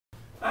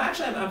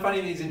Actually, I'm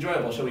finding these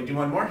enjoyable. Shall we do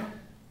one more?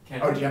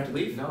 Or do you have to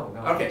leave? No,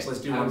 no. Okay, so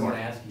let's do one more. I was going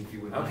to ask you if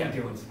you would mind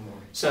doing some more.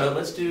 So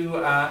let's do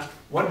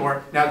one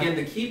more. Now again,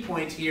 the key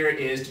point here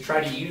is to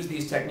try to use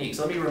these techniques.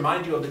 Let me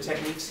remind you of the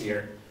techniques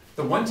here.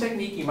 The one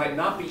technique you might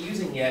not be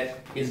using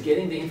yet is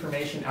getting the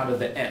information out of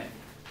the N.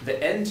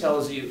 The N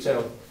tells you,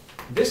 so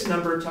this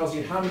number tells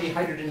you how many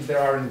hydrogens there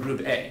are in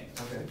group A.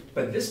 Okay.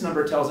 But this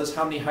number tells us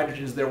how many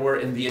hydrogens there were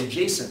in the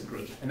adjacent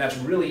group. And that's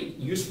really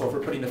useful for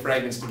putting the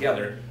fragments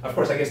together. Of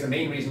course, I guess the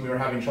main reason we were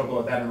having trouble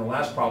with that in the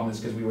last problem is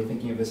because we were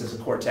thinking of this as a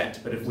quartet.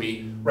 But if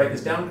we write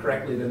this down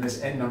correctly, then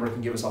this N number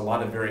can give us a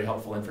lot of very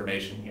helpful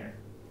information here.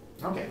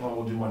 Okay, well,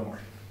 we'll do one more.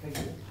 Thank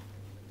you.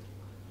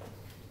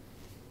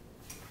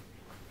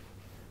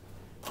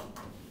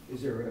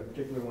 Is there a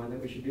particular one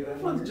that we should do?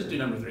 Well, let's just do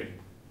number 3.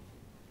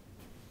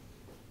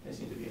 They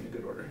seem to be in a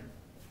good order.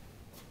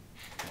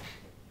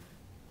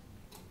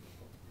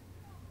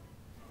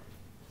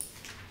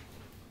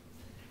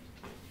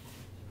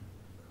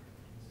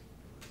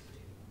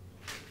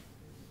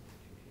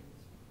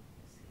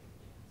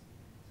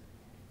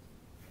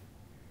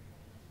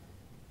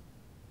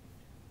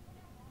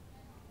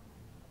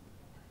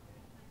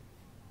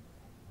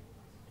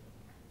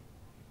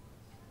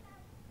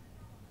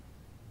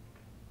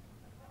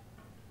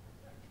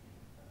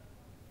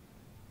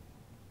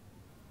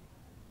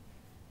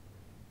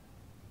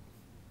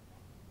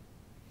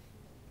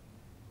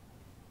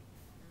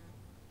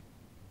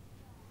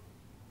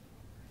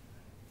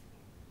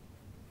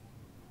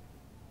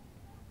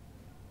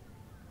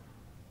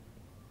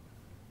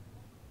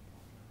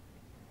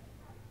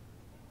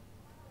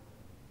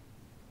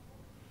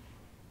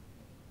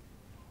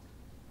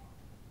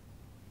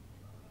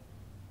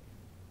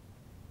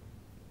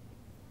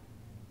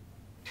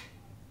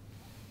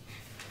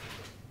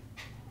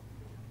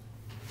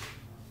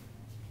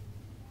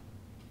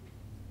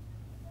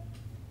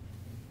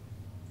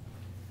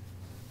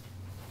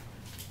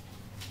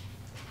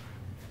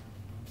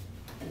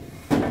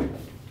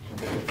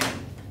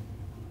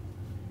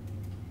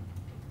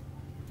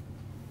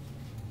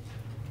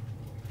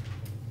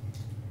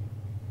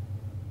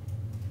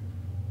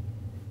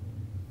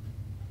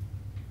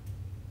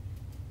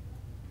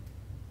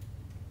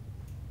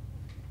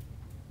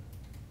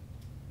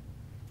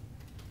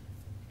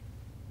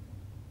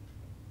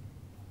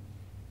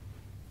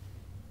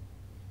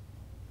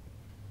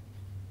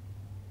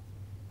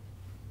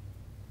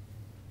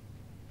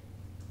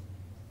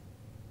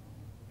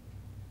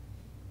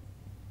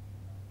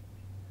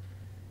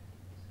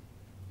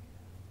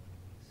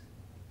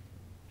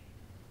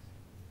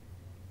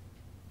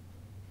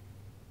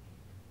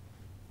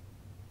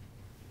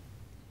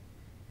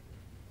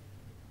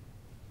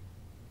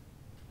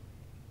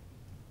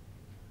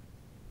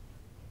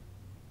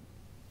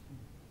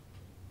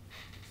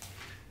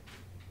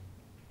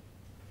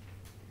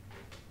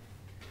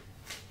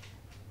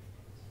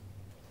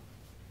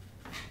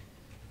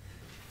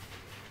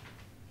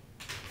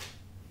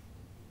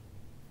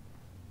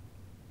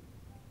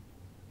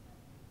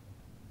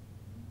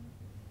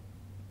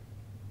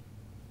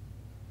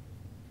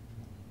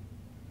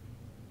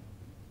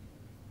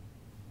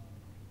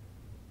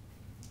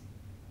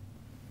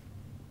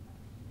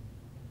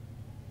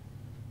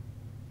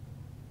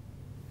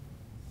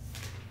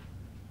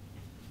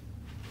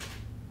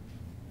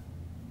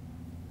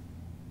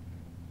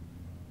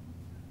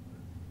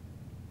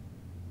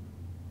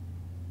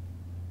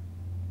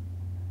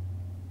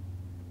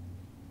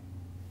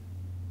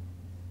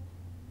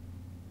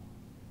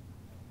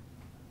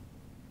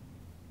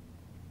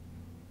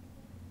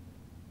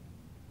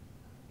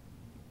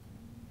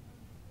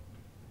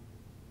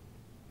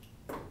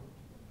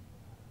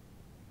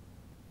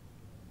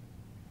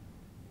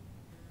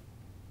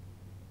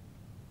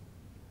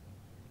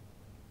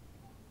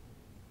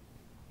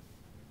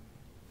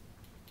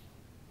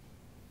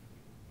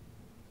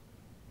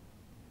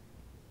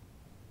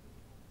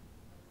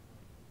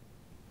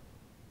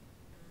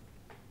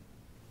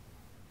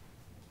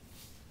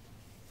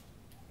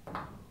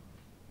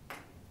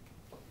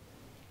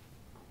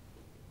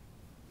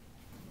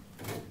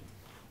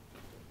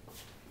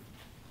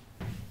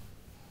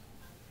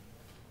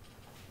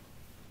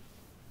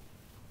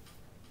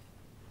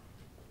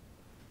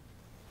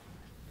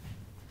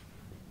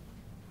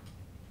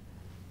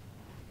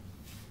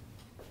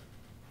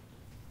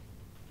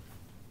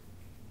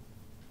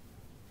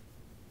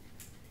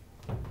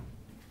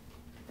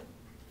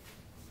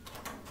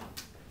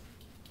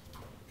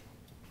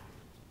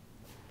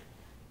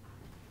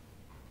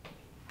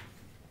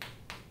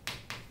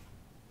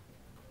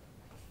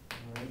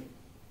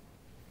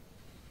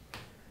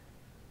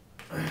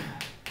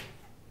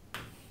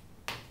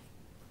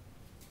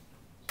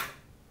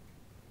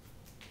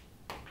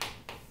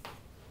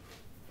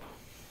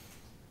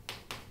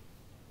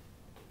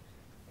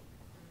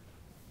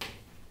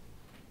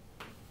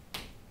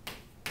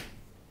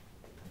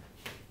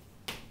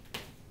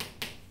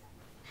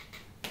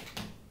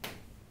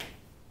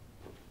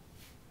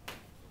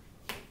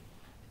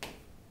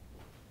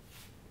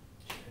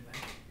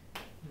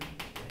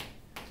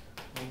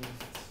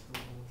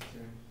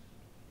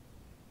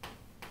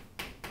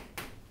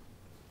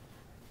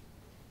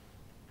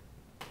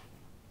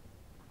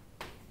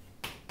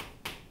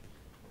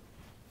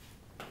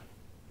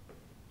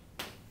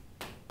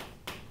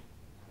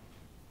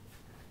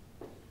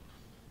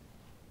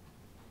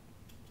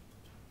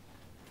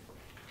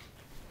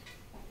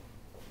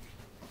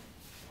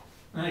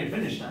 Oh, you're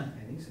finished, huh? I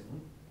think so.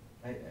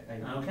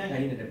 Okay. I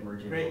ended up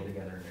merging Great. it all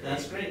together. in a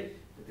That's A, great.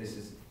 But this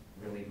is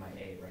really my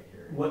A right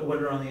here.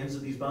 What are on the ends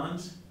of these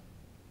bonds?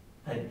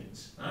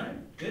 Hydrogens. All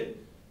right, good.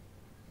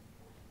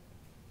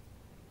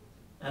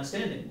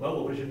 Outstanding. Well,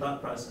 what was your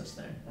thought process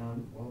there?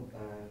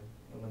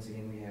 Once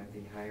again, we have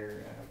the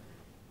higher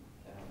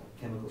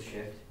chemical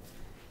shift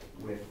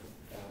with,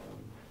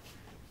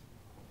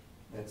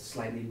 that's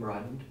slightly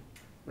broadened.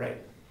 Right.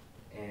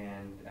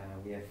 And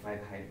we have 5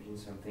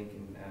 hydrogens, so I'm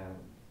thinking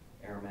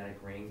aromatic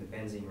ring, the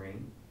benzene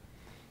ring.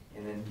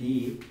 And then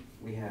B,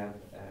 we have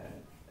a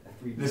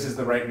 3. This is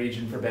the right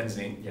region for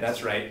benzene. Yes.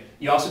 That's right.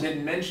 You also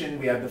didn't mention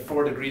we have the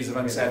 4 degrees of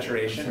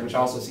unsaturation, which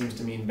also seems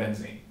to mean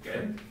benzene.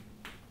 Good.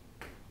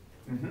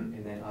 Mm-hmm.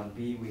 And then on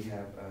B, we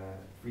have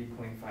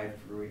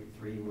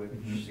 3.53, which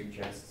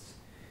suggests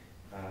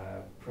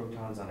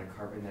protons on a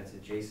carbon that's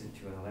adjacent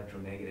to an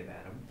electronegative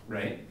atom.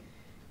 Right.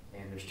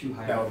 And there's 2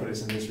 hydrogens. That will put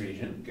us in this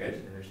region. Good.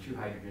 And there's 2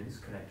 hydrogens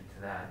connected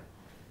to that.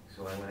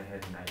 So I went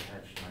ahead and I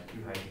attached my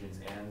 2 hydrogens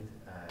and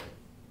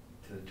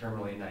to the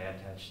terminal I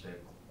attached the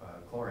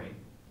chlorine.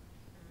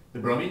 The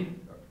bromine?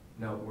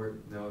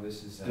 No,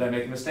 this is. Did I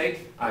make a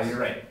mistake? You're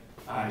right.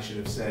 I should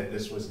have said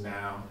this was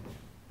now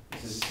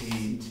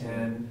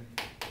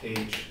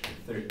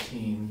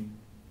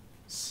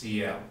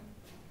C10H13Cl.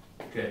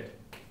 Good.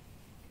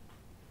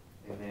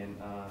 And then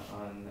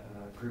on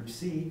group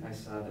C, I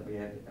saw that we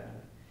had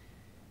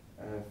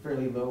a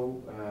fairly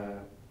low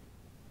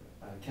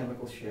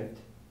chemical shift,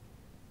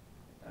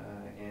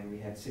 and we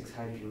had 6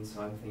 hydrogens.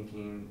 So I'm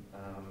thinking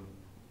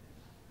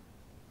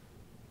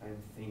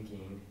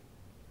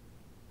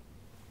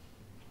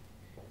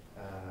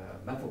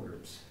methyl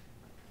groups.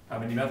 How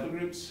many methyl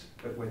groups?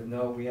 But with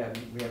no, we have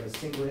a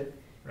singlet,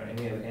 Right. and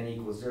we have N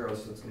equals 0,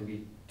 so it's going to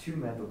be 2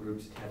 methyl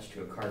groups attached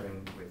to a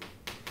carbon with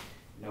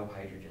no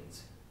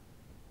hydrogens.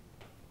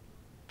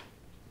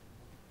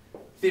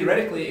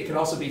 Theoretically, it could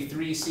also be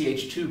 3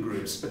 CH2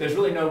 groups, but there's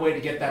really no way to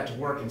get that to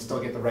work and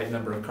still get the right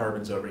number of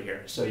carbons over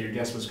here. So your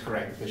guess was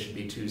correct. This should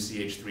be 2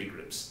 CH3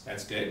 groups.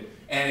 That's good.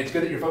 And it's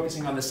good that you're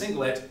focusing on the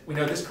singlet. We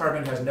know this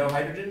carbon has no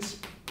hydrogens.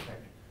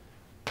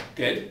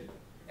 Good.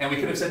 And we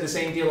could have said the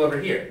same deal over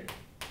here.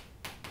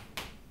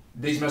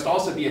 These must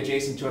also be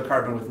adjacent to a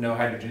carbon with no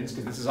hydrogens,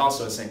 because this is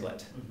also a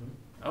singlet.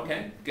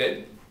 Okay, good.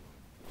 And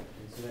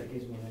so that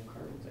gives me enough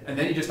carbons. And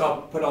then you just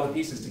put all the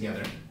pieces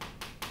together.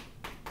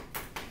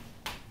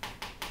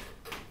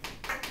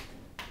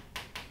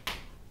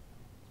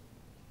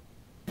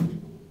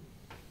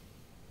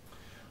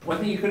 One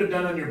thing you could have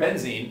done on your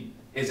benzene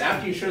is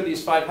after you show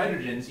these 5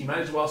 hydrogens, you might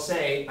as well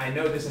say, I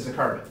know this is a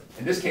carbon.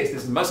 In this case,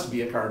 this must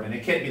be a carbon.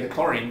 It can't be the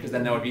chlorine, because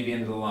then that would be the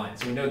end of the line.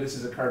 So we know this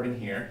is a carbon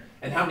here.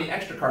 And how many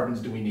extra carbons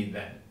do we need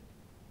then?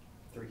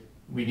 3.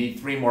 We need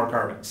 3 more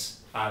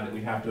carbons that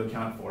we have to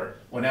account for.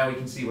 Well, now we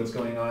can see what's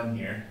going on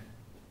here.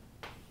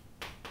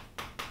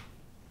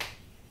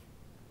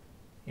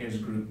 Here's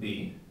group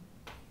B.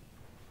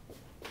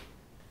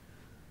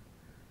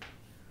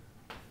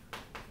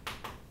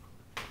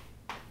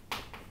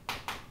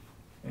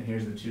 And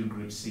here's the 2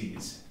 group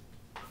C's.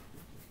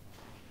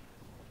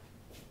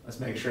 Let's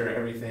make sure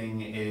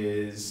everything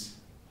is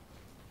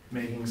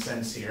making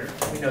sense here.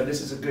 We know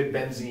this is a good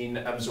benzene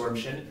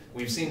absorption.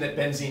 We've seen that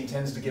benzene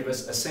tends to give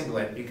us a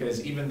singlet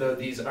because even though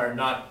these are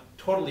not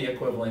totally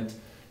equivalent,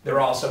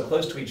 they're all so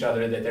close to each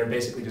other that they're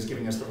basically just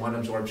giving us the one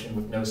absorption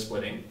with no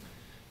splitting.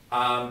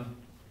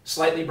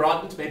 Slightly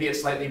broadened, maybe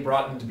it's slightly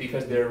broadened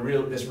because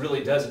this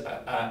really does,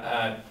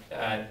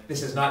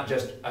 this is not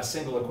just a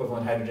single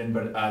equivalent hydrogen,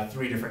 but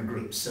 3 different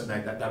groups, so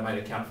that might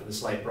account for the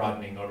slight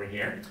broadening over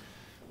here.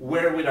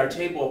 Where would our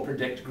table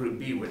predict group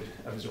B would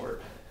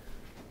absorb?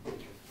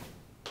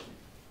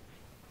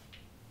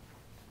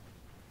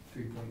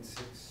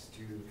 3.6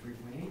 to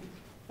 3.8.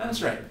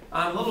 That's right.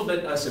 I'm a little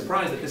bit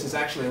surprised that this is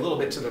actually a little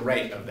bit to the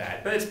right of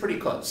that, but it's pretty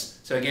close.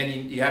 So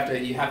again, you have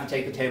to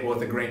take the table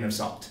with a grain of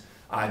salt.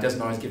 It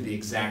doesn't always give the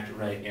exact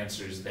right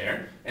answers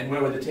there. And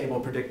where would the table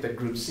predict that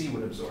group C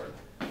would absorb?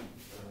 Group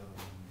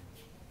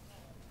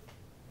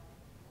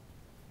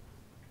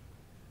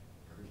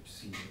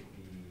C would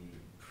be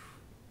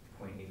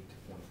 0.8 to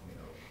 1.0.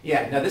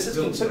 Yeah, now this is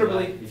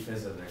considerably,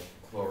 because of the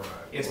chloride.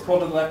 it's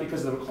pulled to the left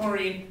because of the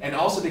chlorine and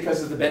also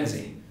because of the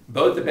benzene.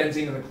 Both the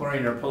benzene and the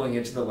chlorine are pulling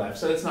it to the left,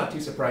 so it's not too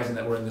surprising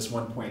that we're in this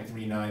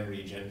 1.39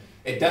 region.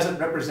 It does not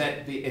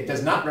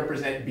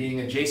represent being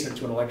adjacent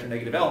to an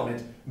electronegative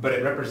element, but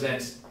it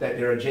represents that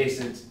they're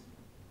adjacent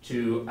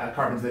to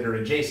carbons that are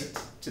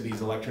adjacent to these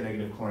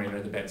electronegative chlorine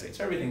or the benzene.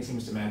 So everything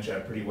seems to match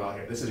up pretty well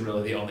here. This is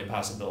really the only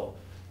possible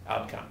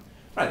outcome.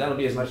 All right, that'll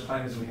be as much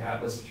time as we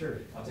have. I'll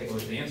take a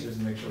look at the answers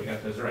and make sure we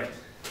got those right.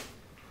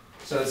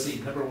 So let's see,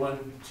 number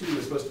 1, 2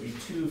 is supposed to be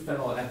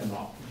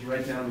 2-phenylethanol. Did you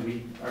write down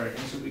our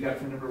answer we got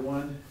for number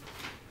 1?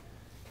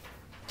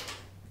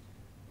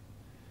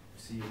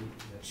 C.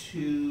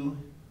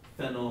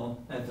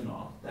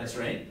 2-phenylethanol, that's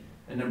right.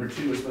 And number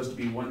 2 is supposed to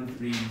be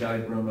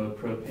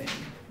 1,3-dibromopropane.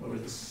 What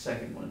was the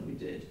second one we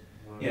did?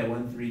 Yeah,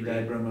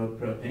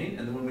 1,3-dibromopropane.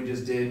 And the one we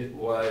just did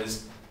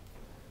was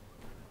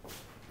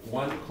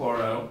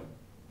 1-chloro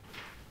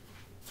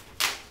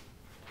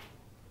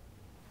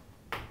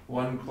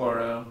 1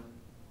 chloro,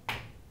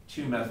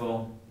 2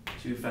 methyl,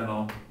 2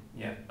 phenyl.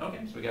 Yeah, okay,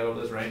 so we got all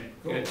those right.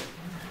 Cool. Good.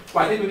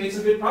 Well, I think we made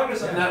some good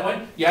progress on Yeah. that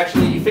one.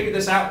 You figured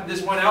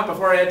this one out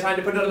before I had time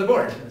to put it on the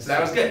board. So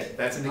that was good.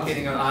 That's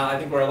indicating, I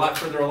think we're a lot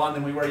further along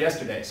than we were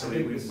yesterday. So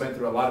we went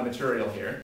through a lot of material here.